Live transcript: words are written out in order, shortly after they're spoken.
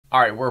All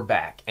right, we're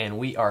back, and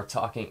we are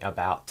talking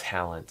about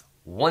talent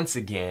once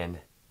again.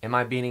 Am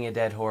I beating a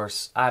dead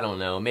horse? I don't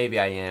know. Maybe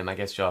I am. I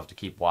guess you'll have to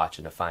keep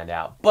watching to find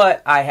out.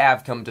 But I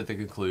have come to the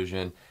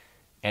conclusion,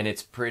 and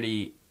it's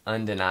pretty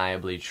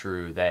undeniably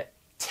true, that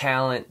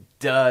talent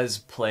does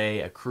play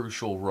a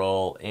crucial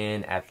role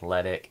in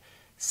athletic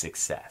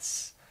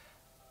success.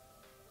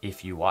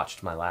 If you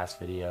watched my last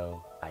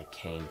video, I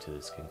came to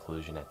this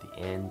conclusion at the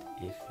end,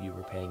 if you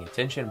were paying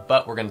attention,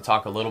 but we're going to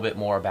talk a little bit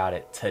more about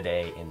it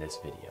today in this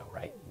video,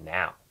 right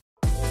now.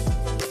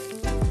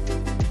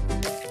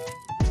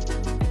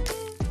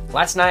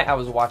 Last night I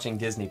was watching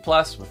Disney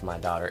Plus with my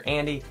daughter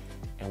Andy,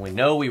 and we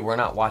know we were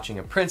not watching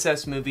a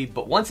princess movie,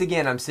 but once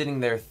again I'm sitting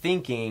there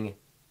thinking,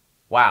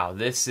 wow,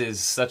 this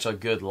is such a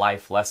good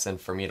life lesson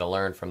for me to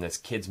learn from this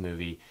kids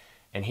movie.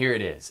 And here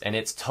it is, and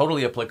it's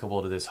totally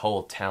applicable to this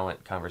whole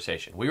talent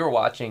conversation. We were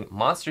watching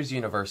Monsters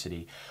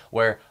University,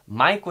 where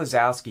Mike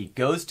Wazowski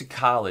goes to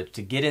college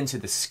to get into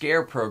the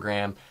SCARE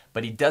program,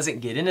 but he doesn't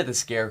get into the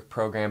SCARE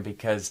program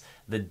because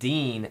the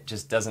dean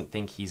just doesn't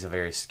think he's a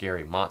very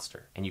scary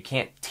monster. And you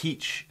can't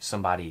teach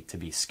somebody to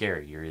be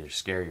scary. You're either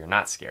scary or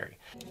not scary.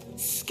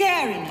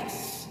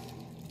 Scariness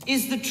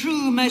is the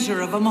true measure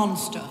of a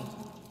monster.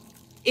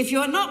 If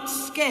you're not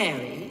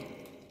scary,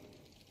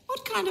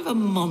 what kind of a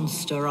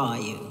monster are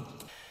you?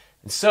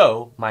 And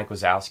so, Mike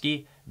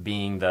Wazowski,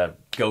 being the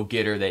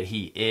go-getter that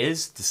he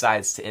is,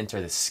 decides to enter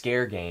the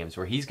SCARE games,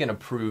 where he's going to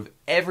prove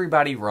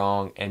everybody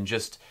wrong and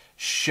just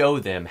show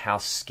them how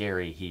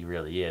scary he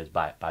really is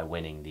by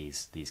winning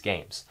these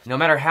games. No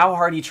matter how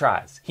hard he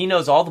tries, he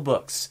knows all the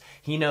books,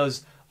 he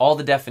knows all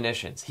the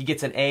definitions, he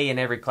gets an A in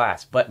every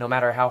class, but no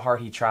matter how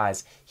hard he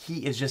tries,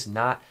 he is just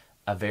not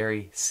a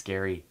very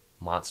scary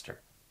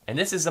monster. And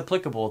this is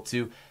applicable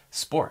to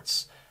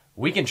sports.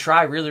 We can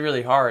try really,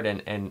 really hard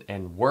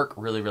and work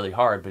really, really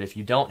hard, but if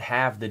you don't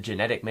have the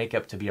genetic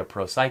makeup to be a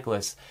pro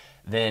cyclist,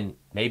 then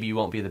maybe you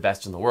won't be the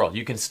best in the world.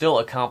 You can still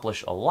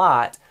accomplish a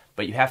lot,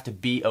 but you have to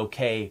be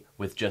okay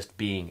with just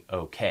being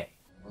okay.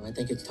 Well, I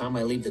think it's time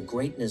I leave the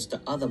greatness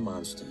to other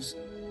monsters.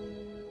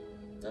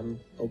 I'm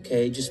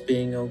okay just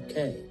being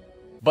okay.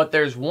 But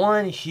there's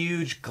one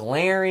huge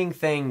glaring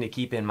thing to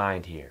keep in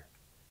mind here.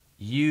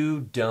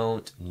 You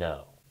don't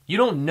know. You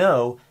don't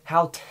know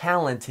how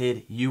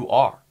talented you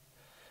are.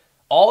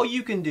 All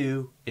you can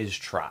do is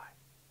try.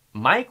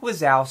 Mike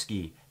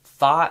Wazowski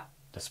thought,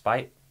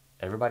 despite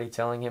everybody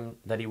telling him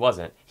that he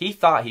wasn't, he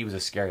thought he was a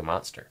scary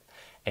monster.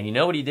 And you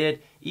know what he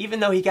did? Even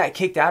though he got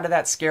kicked out of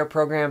that SCARE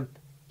program,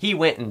 he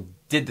went and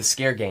did the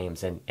SCARE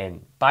games,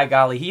 and by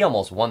golly, he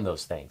almost won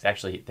those things.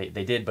 Actually,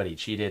 they did, but he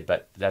cheated,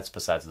 but that's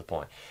besides the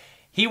point.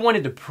 He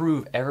wanted to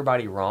prove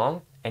everybody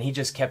wrong, and he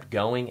just kept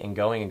going and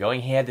going and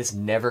going. He had this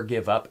never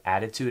give up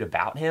attitude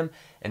about him,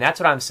 and that's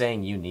what I'm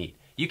saying you need.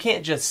 You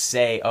can't just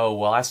say, oh,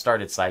 well, I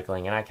started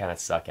cycling and I kind of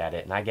suck at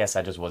it and I guess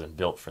I just wasn't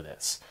built for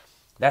this.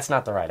 That's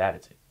not the right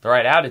attitude. The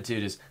right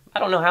attitude is, I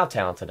don't know how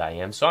talented I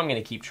am, so I'm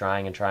going to keep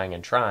trying and trying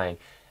and trying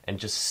and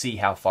just see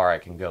how far I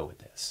can go with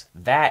this.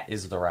 That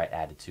is the right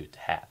attitude to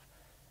have.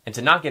 And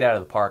to knock it out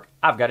of the park,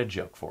 I've got a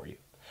joke for you.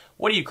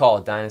 What do you call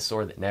a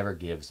dinosaur that never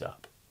gives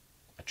up?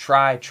 A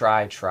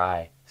triceratops.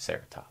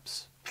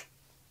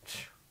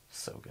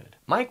 So good.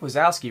 Mike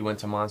Wazowski went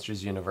to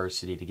Monsters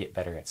University to get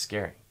better at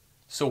scaring.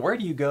 So where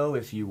do you go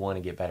if you want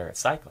to get better at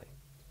cycling?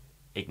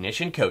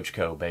 Ignition Coach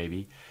Co,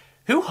 baby.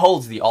 Who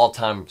holds the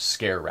all-time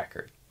scare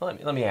record? Well,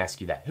 let me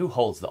ask you that. Who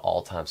holds the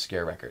all-time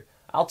scare record?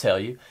 I'll tell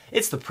you.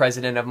 It's the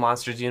president of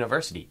Monsters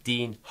University,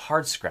 Dean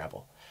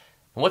Hardscrabble.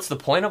 And what's the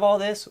point of all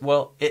this?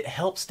 Well, it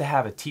helps to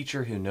have a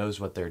teacher who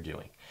knows what they're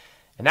doing.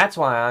 And that's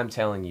why I'm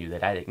telling you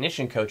that at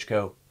Ignition Coach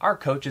Co, our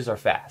coaches are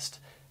fast.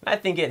 And I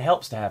think it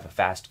helps to have a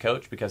fast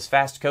coach because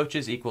fast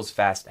coaches equals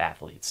fast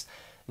athletes.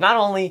 Not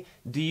only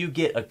do you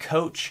get a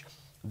coach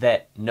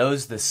that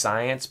knows the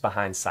science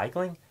behind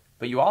cycling,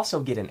 but you also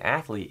get an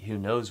athlete who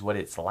knows what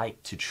it's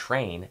like to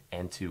train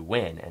and to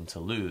win and to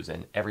lose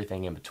and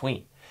everything in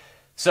between.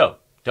 So,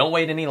 don't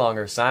wait any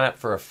longer. Sign up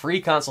for a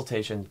free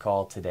consultation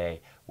call today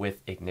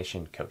with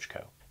Ignition Coach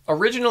Co.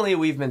 Originally,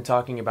 we've been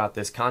talking about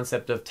this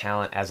concept of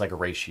talent as like a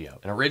ratio.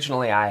 And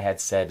originally, I had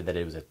said that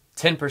it was a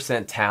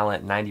 10%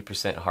 talent,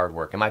 90% hard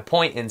work. And my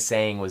point in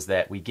saying was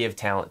that we give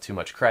talent too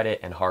much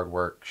credit and hard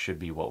work should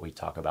be what we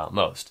talk about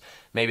most.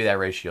 Maybe that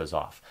ratio's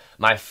off.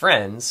 My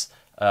friends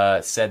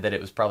said that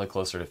it was probably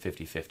closer to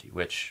 50-50,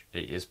 which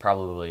is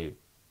probably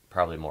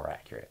more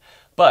accurate.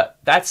 But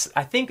I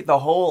think the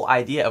whole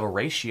idea of a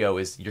ratio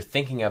is you're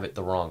thinking of it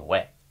the wrong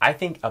way. I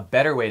think a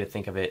better way to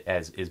think of it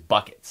is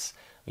buckets.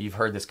 You've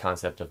heard this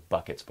concept of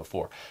buckets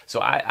before.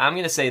 So I'm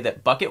going to say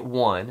that bucket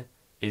 1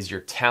 is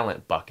your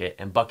talent bucket,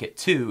 and bucket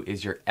 2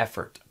 is your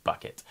effort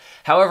bucket.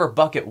 However,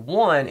 bucket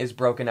 1 is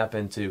broken up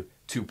into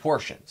two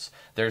portions.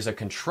 There's a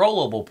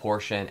controllable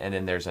portion, and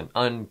then there's an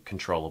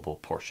uncontrollable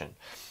portion.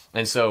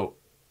 And so,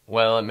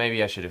 well,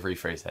 maybe I should have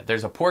rephrased that.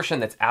 There's a portion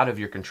that's out of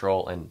your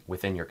control and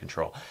within your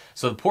control.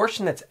 So the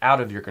portion that's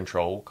out of your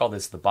control, we'll call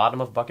this the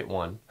bottom of bucket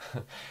 1,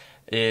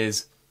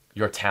 is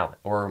your talent,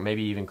 or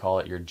maybe even call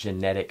it your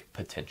genetic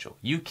potential.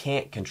 You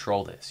can't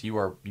control this. You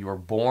are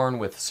born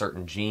with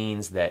certain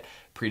genes that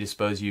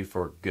predispose you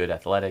for good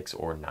athletics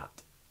or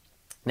not.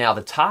 Now,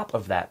 the top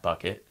of that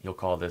bucket, you'll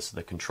call this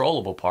the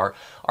controllable part,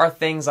 are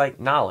things like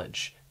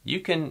knowledge. You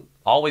can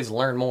always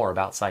learn more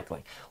about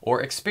cycling,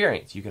 or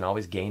experience. You can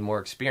always gain more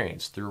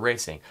experience through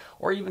racing,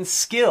 or even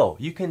skill.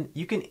 You can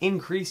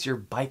increase your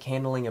bike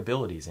handling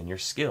abilities and your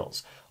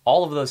skills.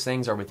 All of those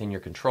things are within your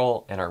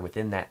control and are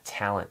within that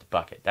talent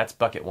bucket. That's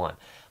bucket one.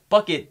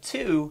 Bucket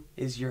two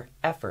is your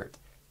effort.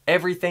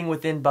 Everything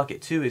within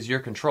bucket two is your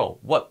control.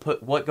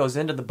 What goes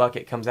into the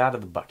bucket comes out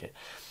of the bucket.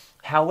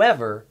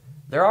 However,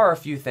 there are a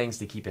few things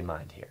to keep in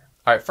mind here.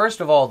 All right,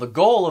 first of all, the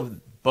goal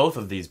of both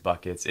of these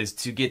buckets is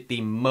to get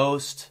the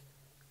most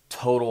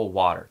total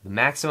water, the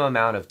maximum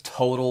amount of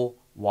total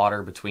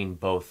water between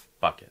both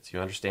buckets. You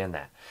understand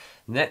that?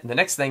 The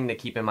next thing to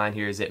keep in mind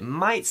here is it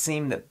might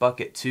seem that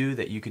bucket two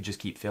that you could just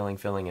keep filling,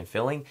 and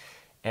filling.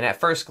 And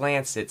at first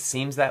glance, it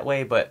seems that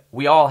way, but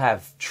we all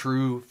have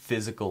true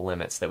physical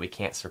limits that we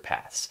can't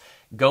surpass.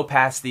 Go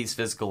past these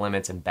physical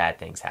limits and bad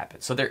things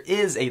happen. So there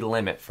is a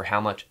limit for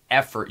how much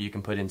effort you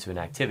can put into an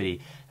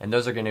activity, and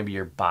those are going to be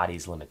your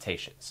body's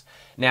limitations.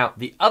 Now,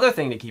 the other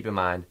thing to keep in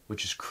mind,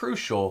 which is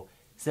crucial,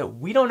 is that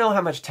we don't know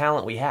how much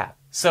talent we have.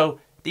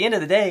 So at the end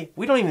of the day,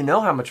 we don't even know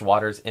how much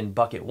water's in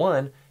bucket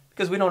one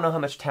because we don't know how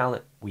much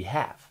talent we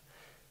have.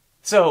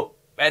 So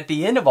at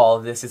the end of all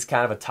of this, it's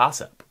kind of a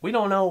toss-up. We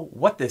don't know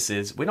what this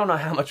is. We don't know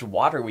how much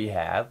water we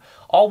have.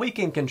 All we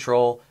can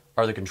control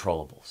are the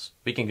controllables.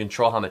 We can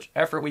control how much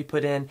effort we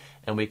put in,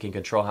 and we can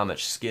control how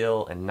much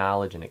skill and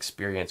knowledge and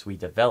experience we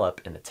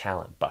develop in the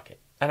talent bucket.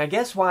 And I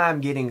guess why I'm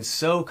getting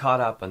so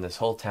caught up in this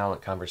whole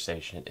talent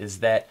conversation is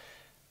that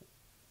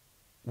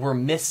we're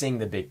missing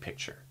the big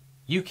picture.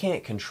 You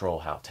can't control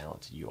how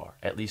talented you are,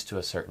 at least to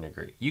a certain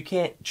degree. You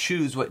can't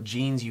choose what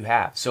genes you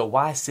have. So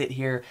why sit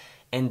here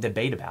and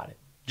debate about it?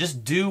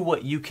 Just do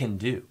what you can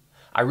do.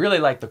 I really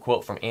like the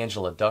quote from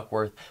Angela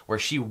Duckworth where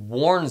she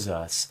warns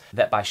us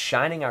that by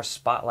shining our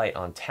spotlight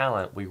on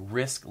talent, we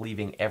risk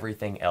leaving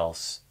everything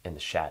else in the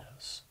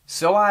shadows.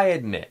 So I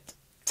admit,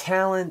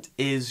 talent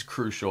is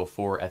crucial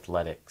for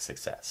athletic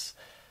success.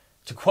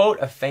 To quote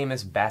a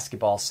famous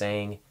basketball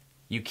saying,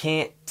 you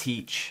can't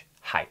teach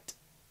height.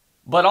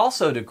 But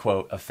also to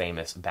quote a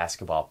famous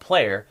basketball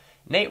player,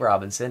 Nate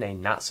Robinson, a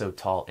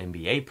not-so-tall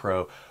NBA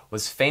pro,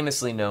 was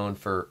famously known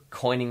for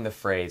coining the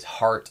phrase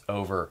heart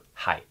over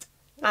height.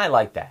 I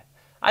like that.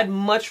 I'd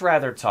much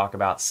rather talk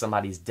about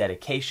somebody's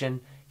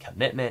dedication,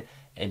 commitment,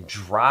 and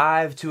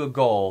drive to a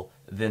goal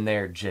than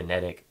their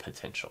genetic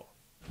potential.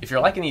 If you're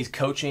liking these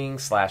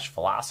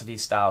coaching/philosophy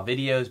style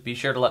videos, be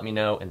sure to let me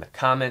know in the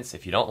comments.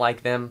 If you don't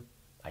like them,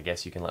 I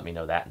guess you can let me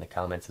know that in the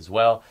comments as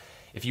well.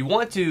 If you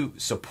want to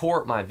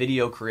support my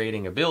video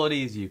creating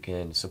abilities, you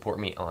can support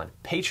me on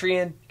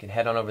Patreon. You can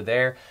head on over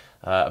there.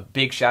 A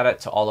big shout out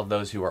to all of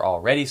those who are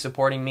already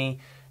supporting me.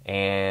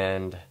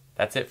 And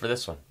that's it for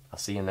this one. I'll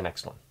see you in the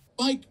next one.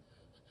 Mike,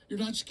 you're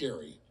not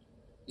scary.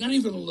 Not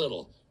even a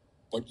little.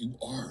 But you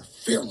are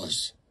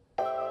fearless.